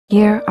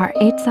Here are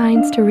 8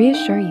 signs to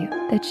reassure you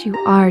that you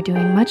are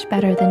doing much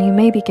better than you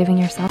may be giving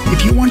yourself.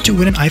 If you want to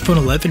win an iPhone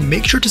 11,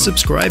 make sure to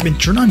subscribe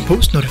and turn on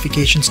post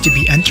notifications to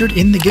be entered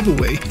in the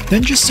giveaway.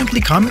 Then just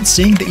simply comment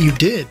saying that you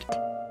did.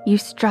 You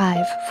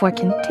strive for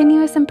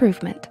continuous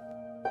improvement.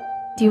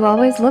 Do you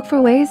always look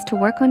for ways to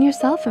work on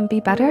yourself and be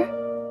better?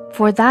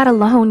 For that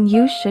alone,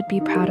 you should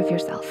be proud of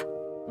yourself.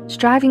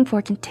 Striving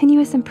for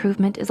continuous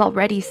improvement is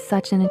already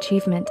such an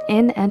achievement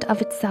in and of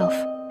itself,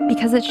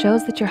 because it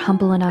shows that you're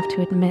humble enough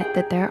to admit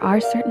that there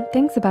are certain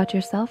things about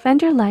yourself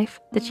and your life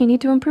that you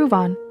need to improve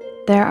on.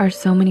 There are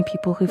so many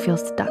people who feel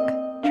stuck,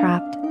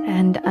 trapped,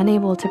 and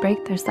unable to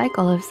break their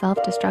cycle of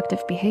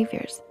self-destructive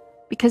behaviors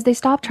because they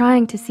stop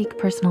trying to seek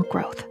personal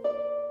growth.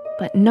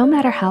 But no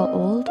matter how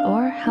old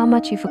or how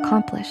much you've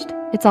accomplished,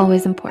 it's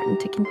always important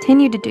to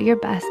continue to do your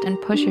best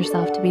and push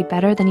yourself to be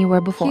better than you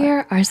were before.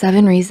 Here are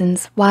 7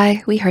 reasons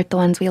why we hurt the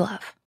ones we love.